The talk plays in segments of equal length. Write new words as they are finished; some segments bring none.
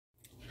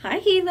Hi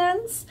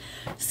Heathens!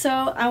 So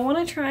I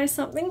want to try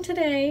something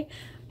today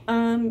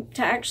to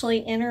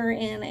actually enter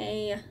in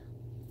a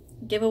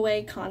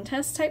giveaway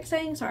contest type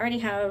thing. So I already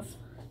have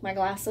my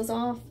glasses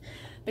off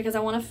because I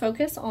want to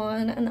focus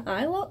on an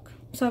eye look.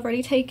 So I've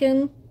already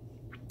taken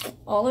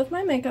all of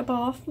my makeup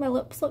off. My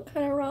lips look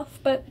kind of rough,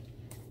 but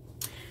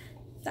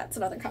that's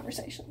another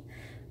conversation.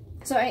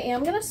 So I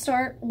am going to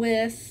start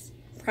with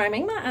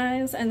priming my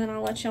eyes, and then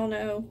I'll let y'all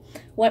know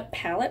what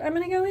palette I'm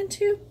going to go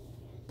into.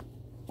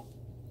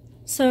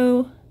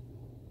 So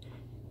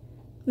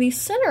the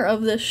center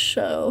of this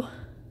show,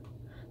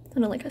 I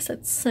don't know, like I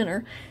said,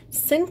 center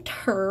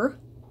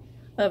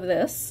of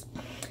this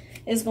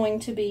is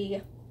going to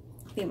be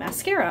the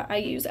mascara I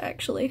use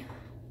actually.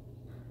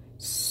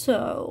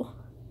 So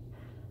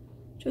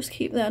just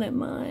keep that in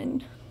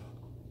mind,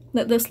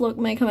 that this look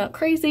may come out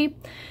crazy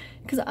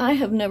because I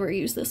have never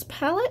used this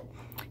palette,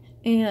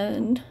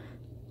 and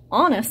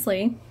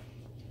honestly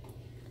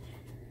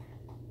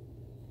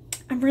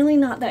I'm really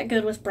not that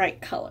good with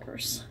bright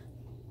colors.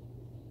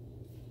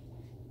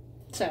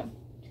 So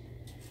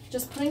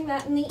just putting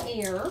that in the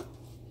air,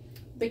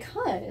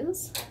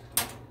 because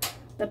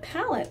the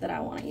palette that I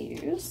want to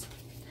use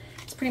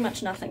is pretty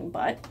much nothing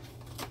but,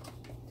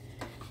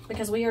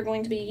 because we are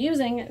going to be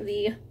using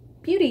the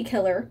Beauty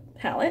Killer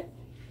palette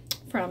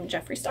from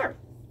Jeffree Star.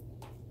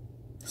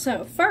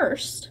 So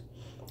first,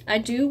 I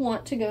do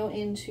want to go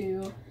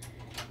into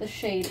the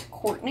shade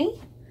Courtney,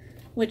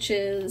 which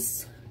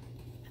is,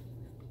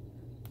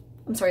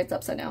 I'm sorry, it's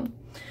upside down,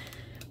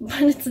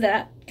 but it's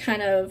that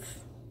kind of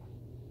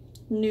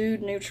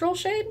nude neutral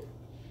shade.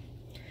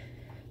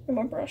 And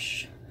my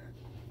brush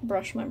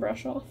my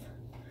brush off,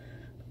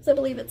 because I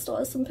believe it still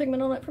has some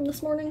pigment on it from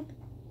this morning.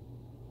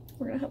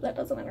 We're gonna hope that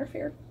doesn't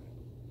interfere.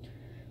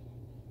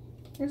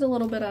 There's a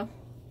little bit of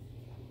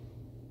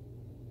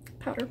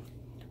powder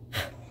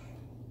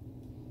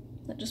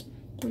that just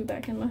blew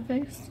back in my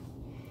face.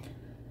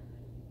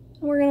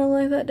 And we're gonna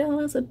lay that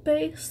down as a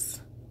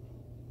base.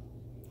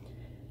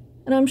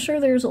 And I'm sure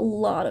there's a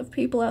lot of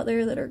people out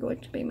there that are going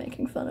to be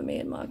making fun of me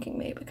and mocking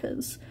me,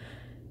 because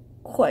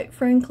quite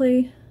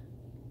frankly,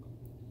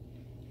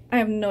 I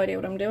have no idea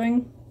what I'm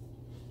doing.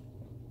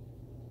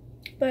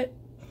 But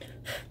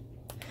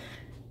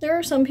there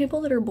are some people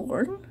that are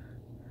born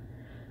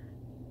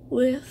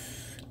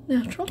with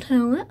natural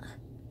talent.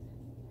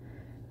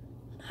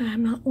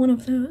 I'm not one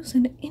of those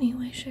in any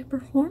way, shape,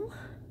 or form.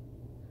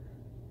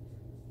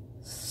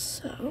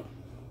 So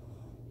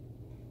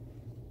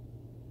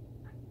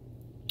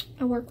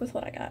I work with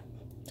what I got.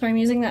 So I'm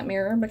using that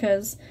mirror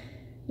because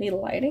the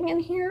lighting in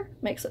here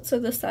makes it so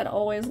this side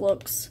always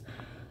looks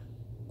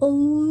a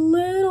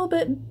little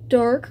bit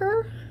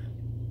darker.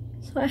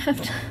 So I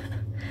have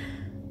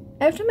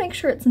to make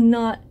sure it's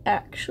not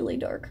actually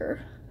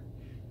darker.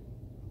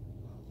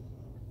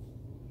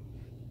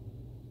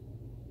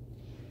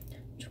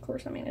 Which of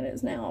course, I mean, it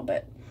is now,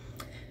 but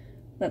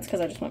that's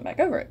because I just went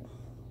back over it.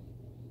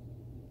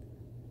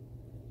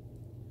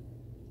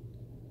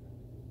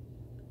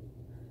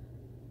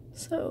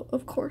 So,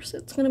 of course,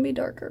 it's going to be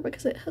darker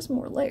because it has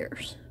more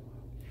layers.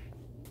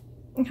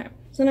 Okay,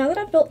 so now that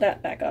I've built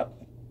that back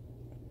up,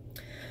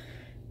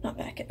 not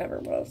back it ever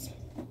was,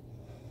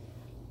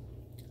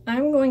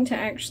 I'm going to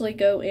actually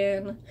go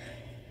in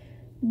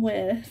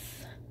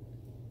with,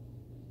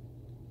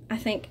 I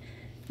think,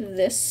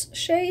 this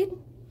shade,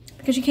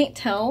 because you can't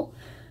tell.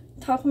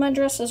 The top of my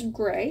dress is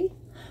gray,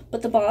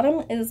 but the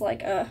bottom is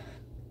like a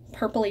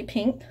purpley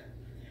pink.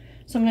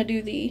 So I'm going to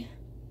do the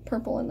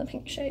purple and the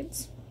pink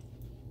shades,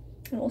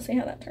 and we'll see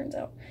how that turns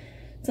out.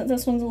 Since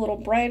this one's a little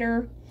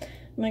brighter,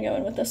 I'm going to go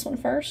in with this one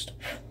first.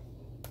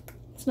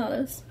 It's not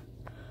as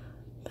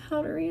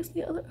powdery as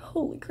the other,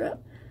 holy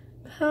crap,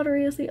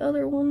 powdery as the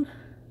other one.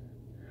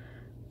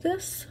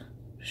 This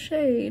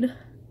shade,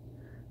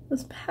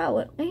 this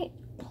palette ain't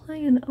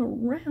playing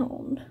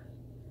around.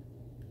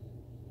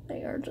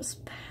 They are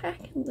just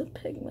packing the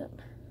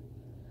pigment.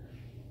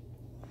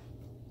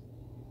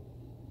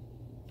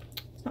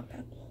 It's not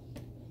bad.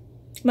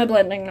 My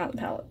blending, not the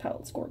palette.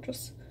 Palette's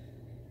gorgeous.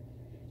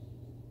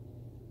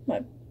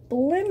 My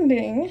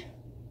blending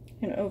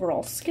and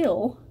overall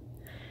skill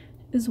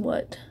is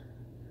what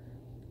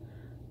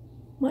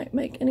might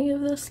make any of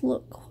this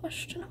look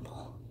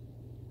questionable.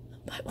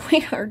 But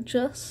we are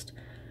just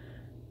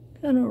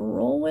gonna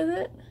roll with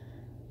it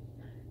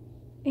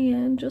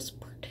and just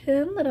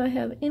pretend that I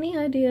have any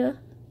idea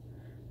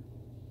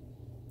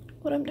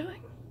what I'm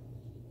doing.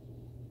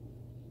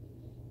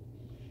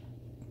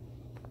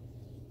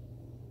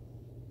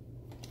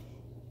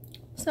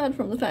 Aside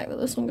from the fact that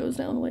this one goes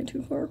down way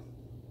too far.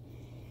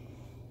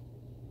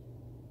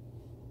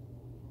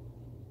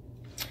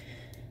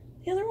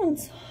 The other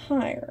one's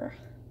higher.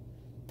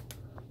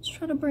 Let's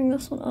try to bring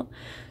this one up.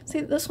 See,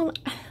 this one,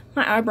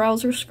 my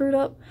eyebrows are screwed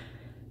up,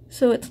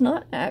 so it's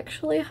not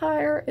actually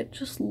higher, it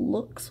just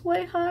looks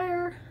way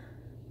higher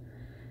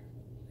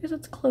because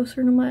it's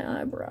closer to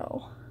my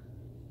eyebrow.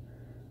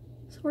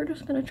 So we're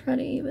just gonna try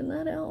to even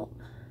that out.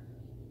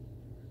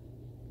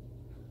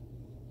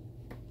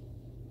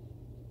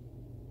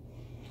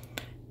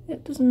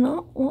 it does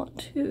not want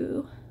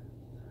to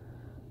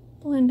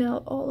blend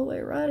out all the way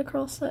right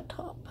across that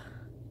top.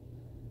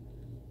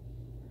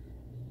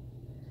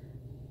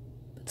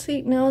 But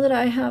see, now that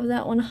I have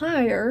that one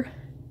higher,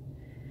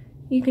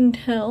 you can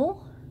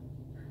tell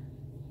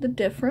the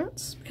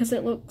difference because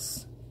it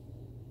looks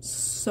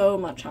so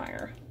much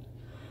higher.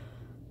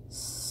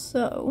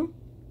 So,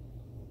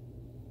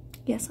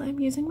 yes, I'm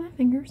using my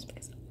fingers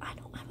because I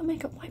don't have a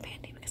makeup wipe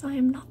handy because I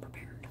am not prepared.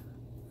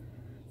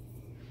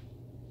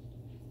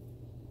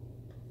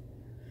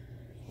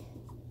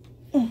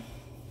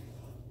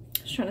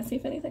 Just trying to see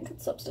if anything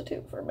could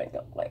substitute for a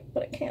makeup wipe,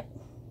 but it can't.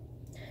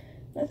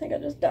 I think I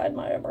just dyed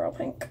my eyebrow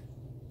pink.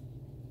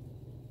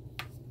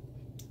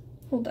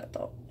 Hold that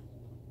thought.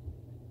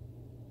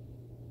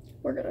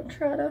 We're gonna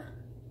try to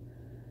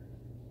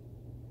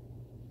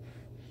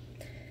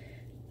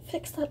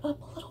fix that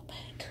up a little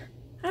bit.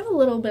 I have a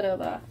little bit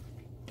of a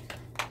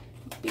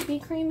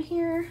BB cream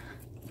here.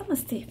 I'm gonna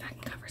see if I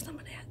can cover some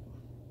of that.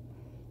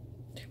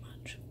 Too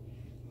much.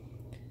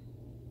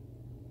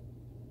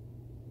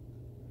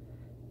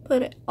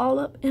 Put it all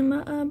up in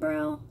my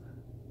eyebrow.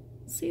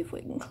 See if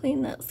we can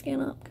clean that skin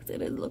up because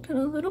it is looking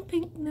a little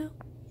pink now.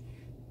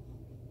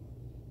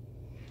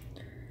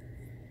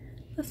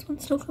 This one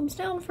still comes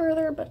down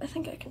further, but I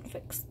think I can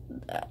fix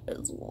that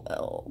as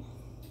well.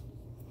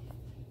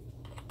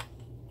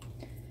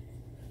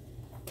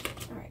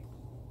 Alright,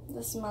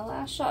 this is my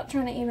last shot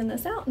trying to even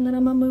this out, and then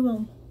I'm gonna move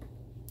on.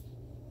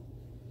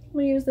 I'm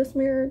gonna use this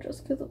mirror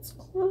just because it's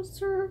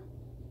closer.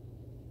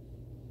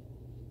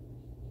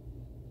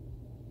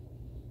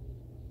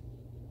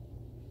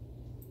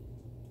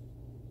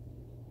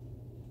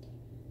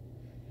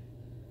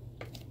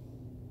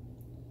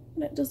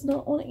 And it does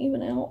not want to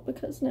even out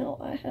because now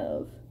I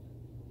have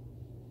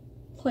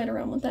played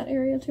around with that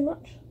area too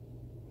much.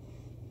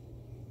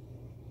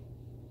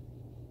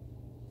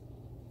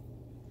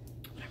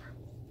 Whatever.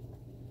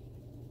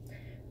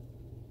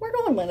 We're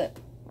going with it.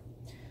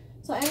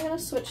 So I'm going to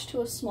switch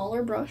to a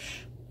smaller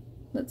brush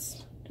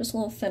that's just a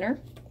little thinner.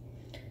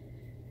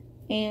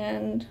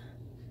 And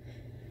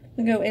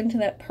we go into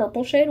that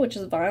purple shade, which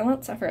is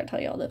Violence. I forgot to tell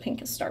y'all the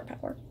pink is Star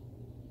Power.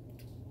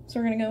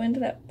 So we're going to go into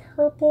that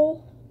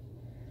purple,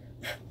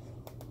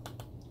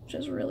 which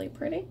is really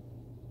pretty.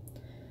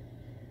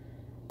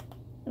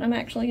 And I'm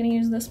actually going to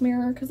use this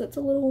mirror because it's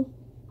a little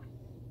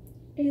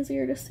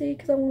easier to see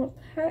because I want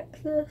to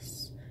pack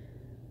this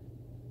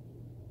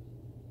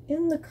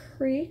in the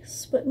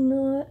crease, but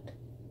not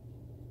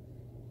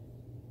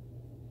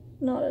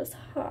as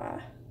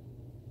high.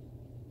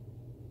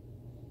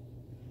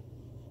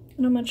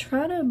 And I'm going to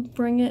try to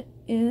bring it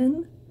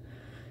in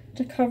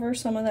to cover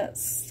some of that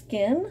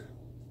skin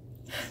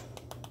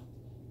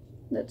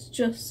that's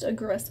just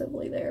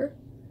aggressively there.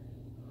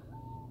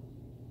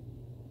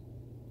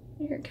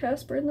 You hear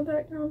Casper in the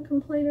background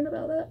complaining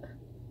about that.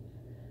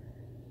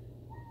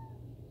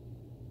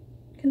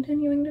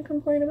 Continuing to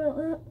complain about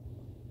that.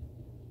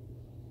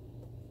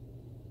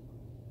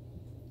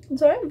 And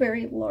so I have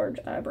very large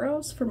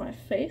eyebrows for my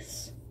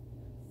face,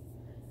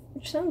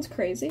 which sounds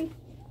crazy.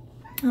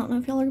 I don't know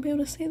if y'all are gonna be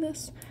able to see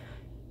this,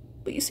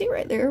 but you see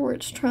right there where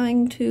it's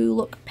trying to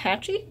look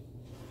patchy?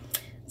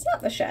 It's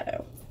not the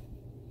shadow.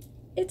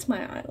 It's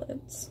my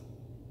eyelids.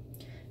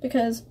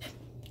 Because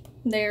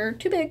they're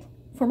too big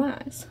for my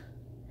eyes.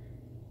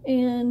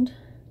 And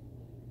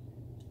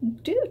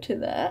due to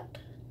that,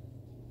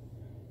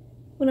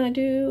 when I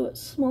do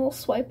small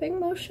swiping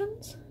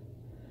motions,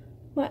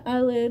 my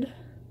eyelid,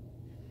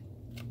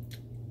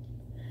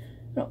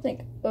 I don't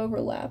think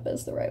overlap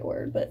is the right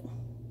word, but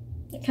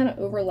it kind of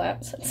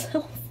overlaps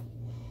itself.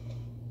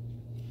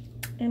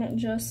 And it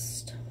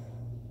just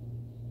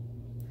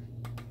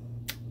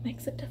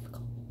makes it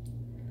difficult.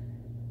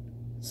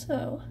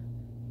 So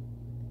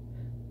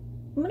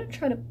I'm going to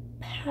try to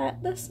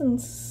pat this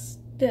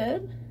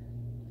instead.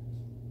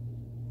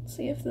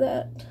 See if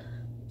that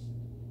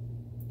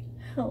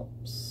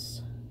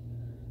helps.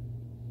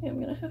 Yeah,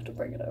 I'm going to have to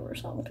bring it over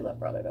some because I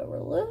brought it over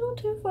a little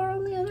too far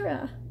on the other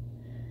eye.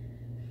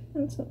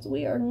 And since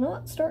we are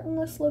not starting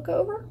this look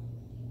over,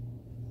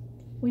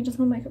 we just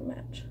want to make it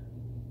match.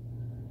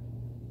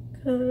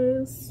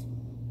 Because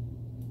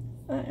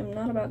I am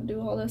not about to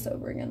do all this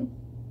over again.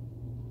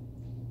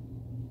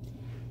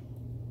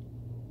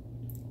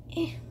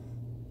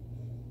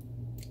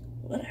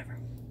 Whatever.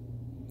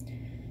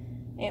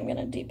 I am going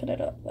to deepen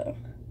it up though.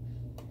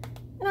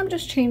 And I'm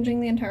just changing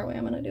the entire way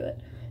I'm going to do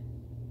it.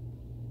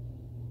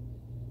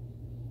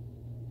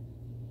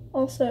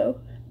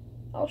 Also,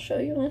 I'll show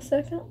you in a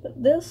second,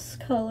 but this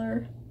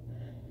color,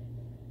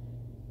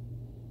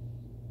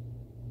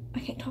 I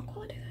can't talk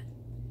while I do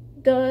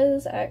that,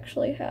 does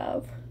actually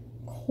have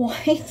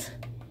quite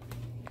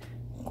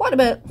a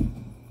bit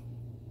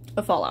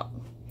of fallout.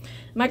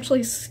 I'm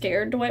actually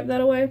scared to wipe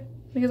that away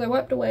because I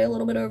wiped away a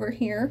little bit over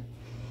here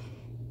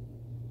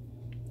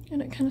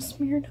and it kind of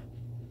smeared.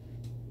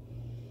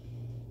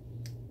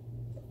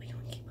 But we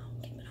gonna keep it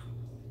on.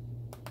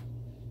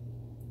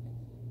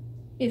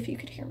 If you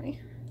could hear me.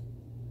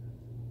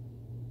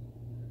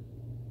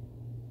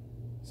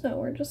 So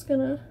we're just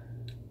gonna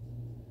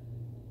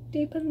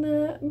deepen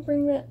that and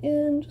bring that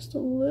in just a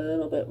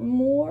little bit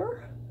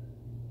more.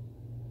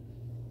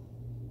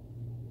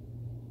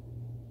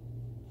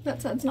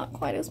 That side's not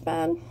quite as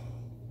bad.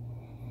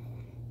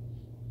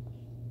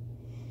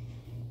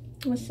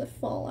 With the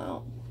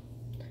fallout.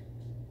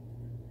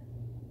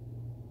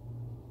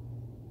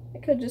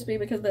 It could just be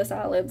because this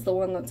eyelid's the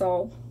one that's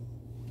all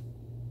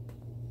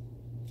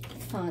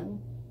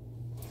fun.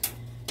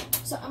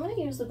 So I'm going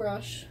to use the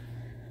brush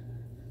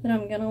that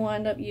I'm going to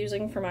wind up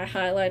using for my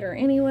highlighter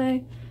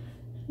anyway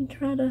and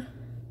try to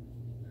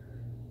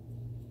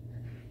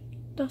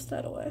dust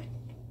that away.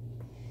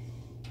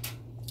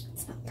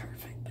 It's not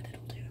perfect, but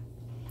it'll do.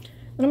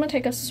 Then I'm going to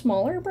take a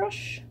smaller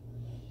brush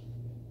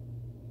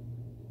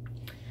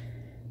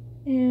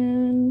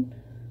and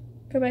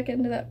go back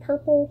into that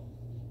purple.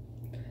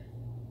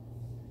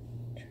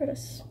 Try to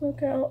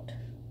smoke out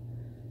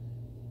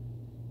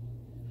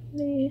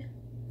the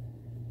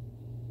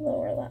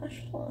lower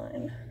lash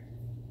line.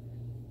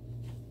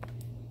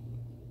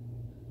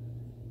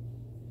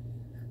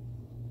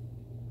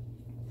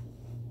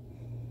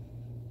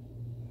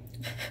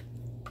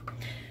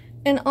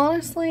 And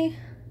honestly,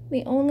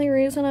 the only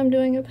reason I'm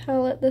doing a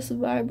palette this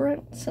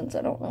vibrant, since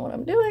I don't know what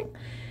I'm doing,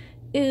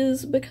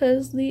 is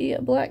because the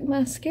black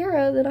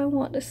mascara that I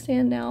want to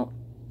stand out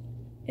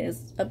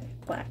is a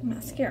black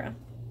mascara.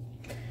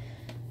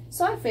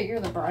 So I figure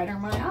the brighter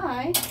my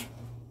eye,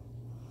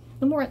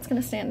 the more it's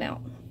going to stand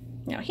out.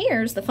 Now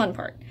here's the fun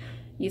part.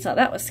 You thought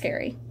that was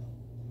scary.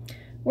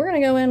 We're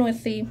going to go in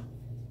with the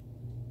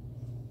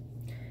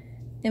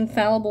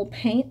Infallible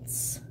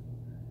Paints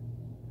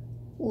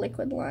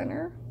liquid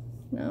liner.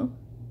 No.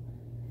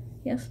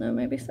 Yes, no,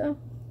 maybe so.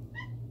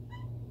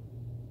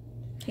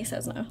 He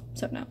says no,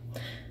 so no.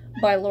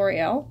 By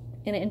L'Oreal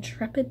in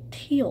Intrepid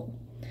Teal.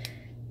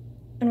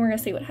 And we're going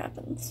to see what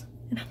happens.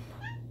 And I'm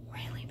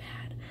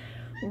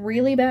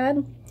really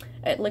bad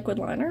at liquid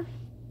liner.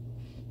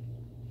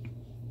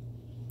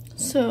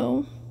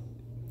 So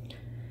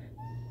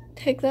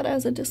take that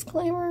as a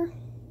disclaimer.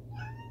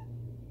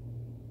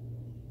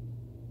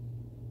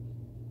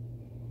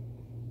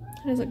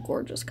 It is a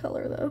gorgeous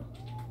color though.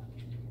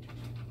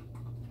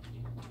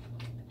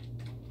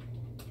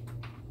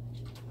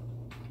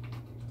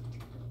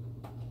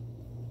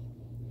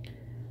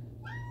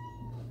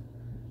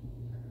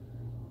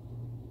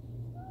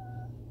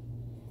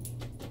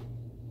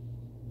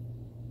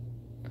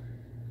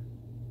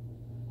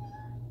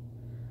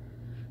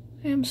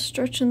 I am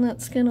stretching that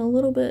skin a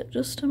little bit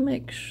just to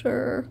make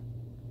sure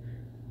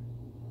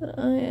that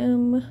I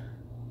am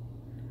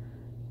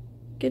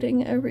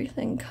getting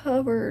everything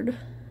covered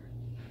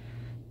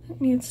that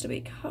needs to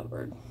be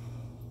covered.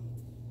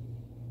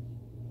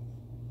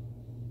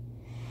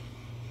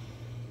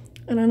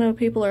 And I know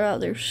people are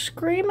out there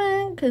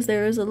screaming because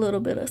there is a little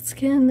bit of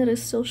skin that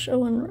is still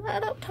showing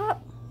right up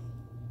top.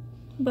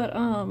 But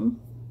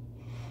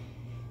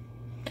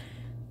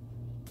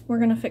we're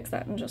gonna fix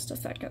that in just a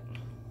second.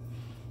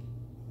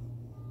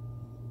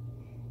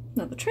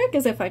 Now the trick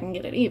is if I can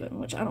get it even,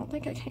 which I don't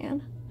think I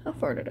can. How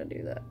far did I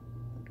do that?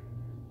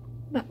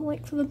 That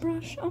length of the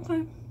brush?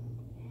 Okay.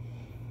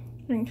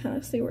 I can kind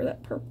of see where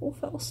that purple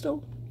fell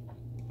still.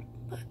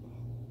 But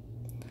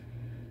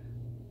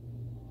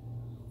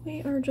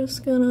we are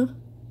just gonna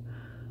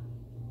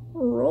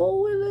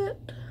roll with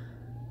it.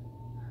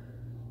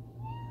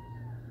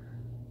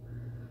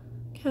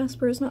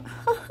 Casper's not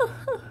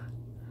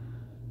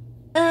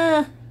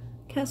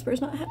Casper's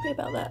not happy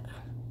about that.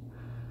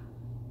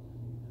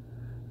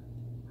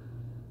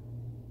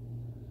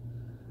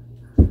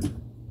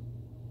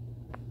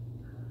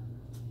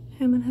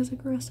 Hammond has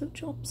aggressive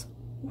jumps.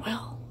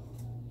 Well,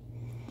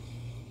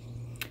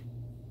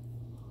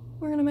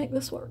 we're gonna make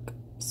this work.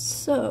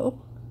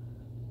 So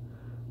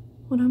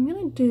what I'm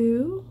gonna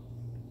do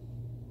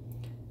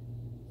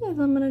is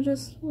I'm gonna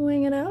just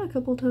wing it out a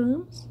couple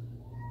times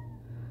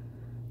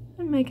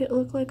and make it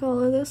look like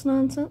all of this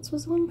nonsense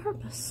was on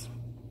purpose.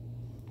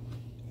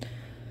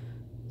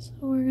 So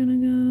we're gonna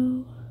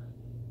go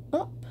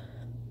up,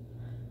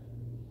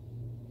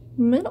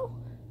 middle,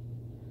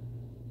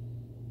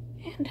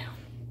 and down.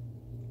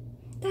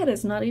 That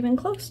is not even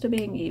close to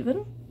being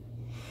even.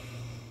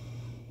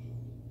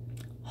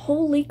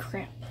 Holy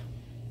crap.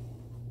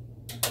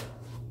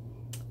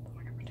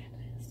 We're gonna pretend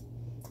it is.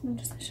 I'm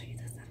just gonna show you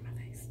this side of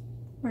my face.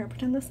 We're gonna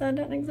pretend this side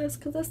doesn't exist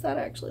because this side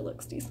actually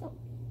looks decent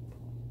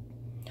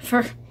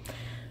for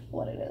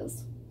what it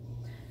is.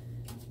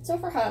 So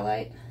for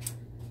highlight,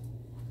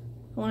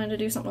 I wanted to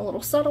do something a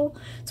little subtle.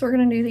 So we're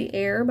gonna do the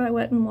Air by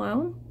Wet n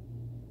Wild.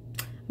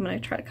 I'm gonna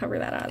try to cover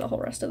that eye the whole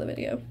rest of the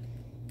video,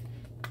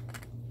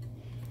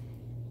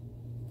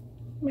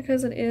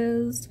 because it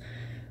is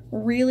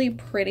really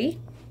pretty,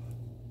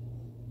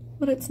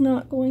 but it's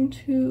not going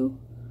to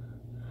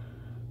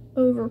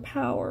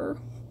overpower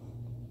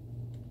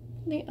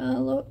the eye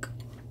look.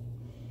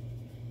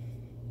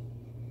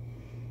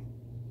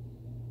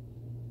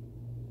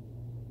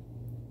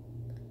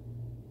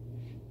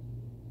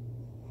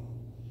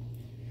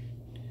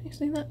 You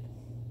see that?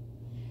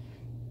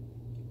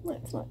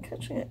 Light's not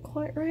catching it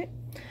quite right.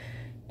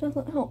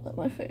 doesn't help that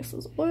my face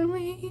is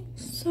oily,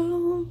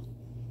 so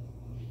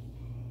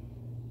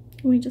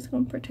we just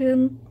gonna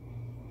pretend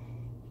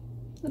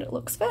that it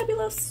looks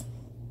fabulous.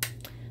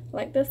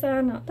 Like this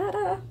eye, not that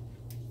eye.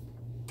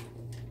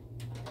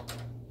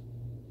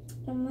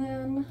 And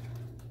then,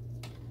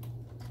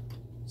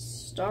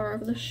 star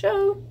of the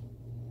show,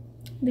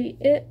 the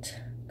It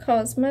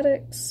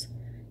Cosmetics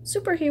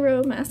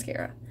Superhero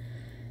Mascara,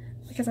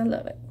 because I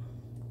love it.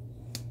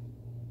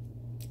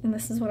 And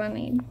this is what I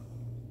need.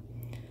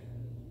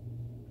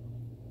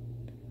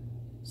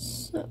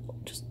 So,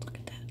 just look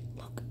at that.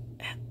 Look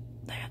at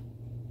that.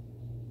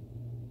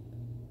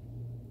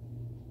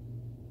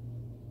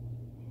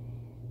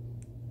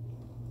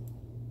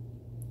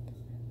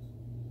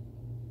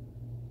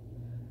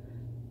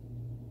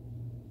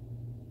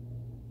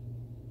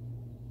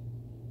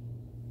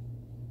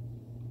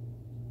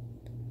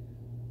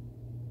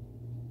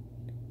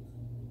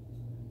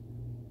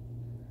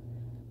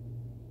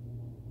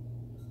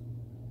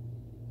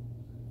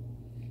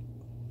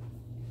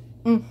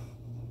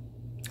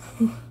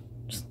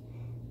 Just,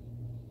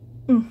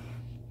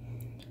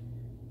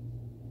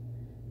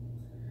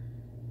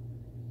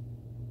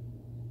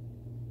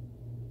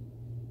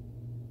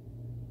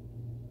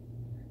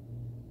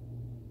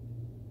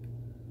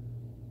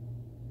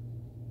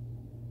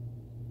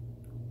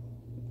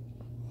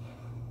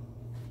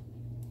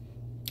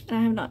 And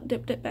I have not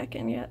dipped it back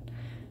in yet,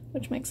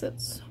 which makes it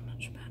so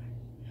much better.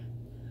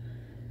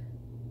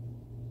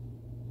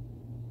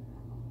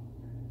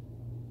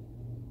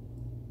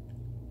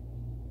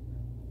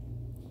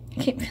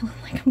 I keep feeling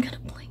like I'm gonna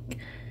blink,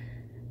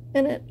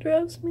 and it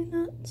drives me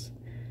nuts.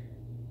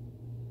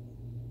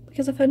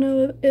 Because if I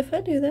know if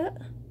I do that,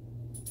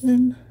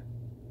 then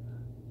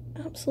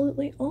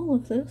absolutely all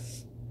of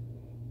this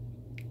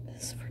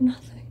is for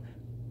nothing.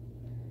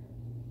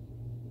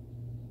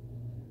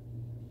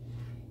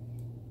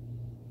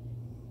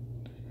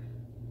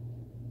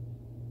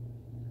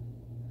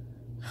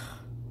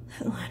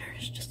 That liner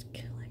is just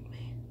killing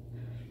me.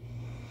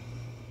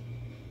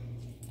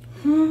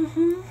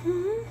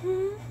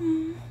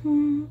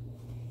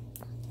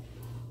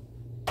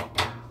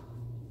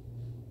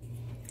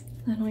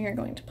 Then we are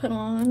going to put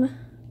on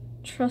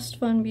Trust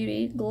Fund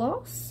Beauty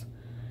Gloss.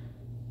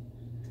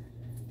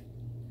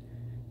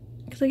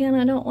 Because again,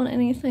 I don't want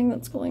anything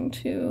that's going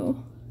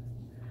to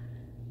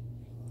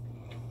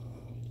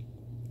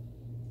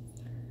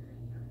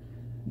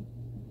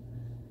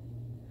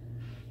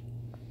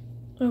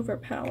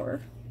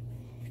overpower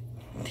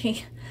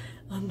the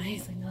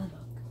amazing eye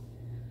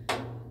look.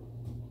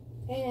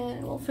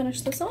 And we'll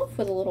finish this off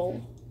with a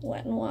little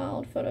Wet n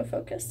Wild Photo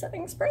Focus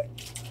setting spray.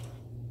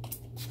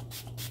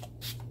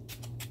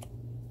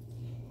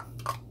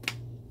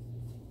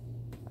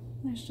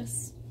 There's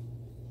just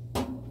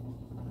going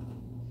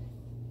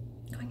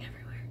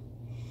everywhere.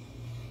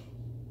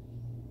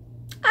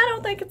 I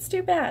don't think it's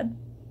too bad.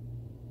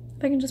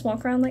 If I can just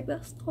walk around like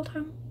this the whole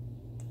time.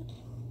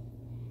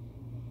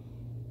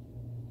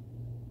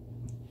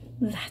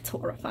 That's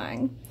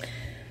horrifying.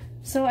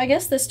 So I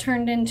guess this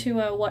turned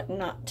into a what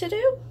not to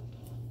do.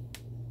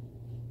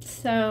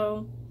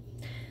 So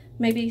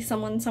maybe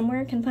someone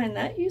somewhere can find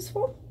that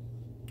useful,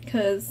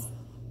 because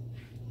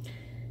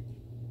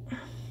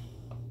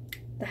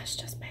that's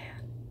just bad.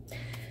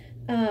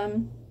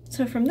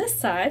 So from this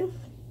side,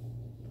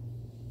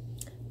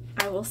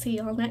 I will see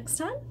y'all next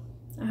time.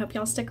 I hope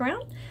y'all stick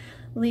around.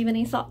 Leave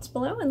any thoughts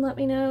below and let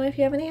me know if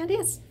you have any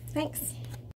ideas. Thanks.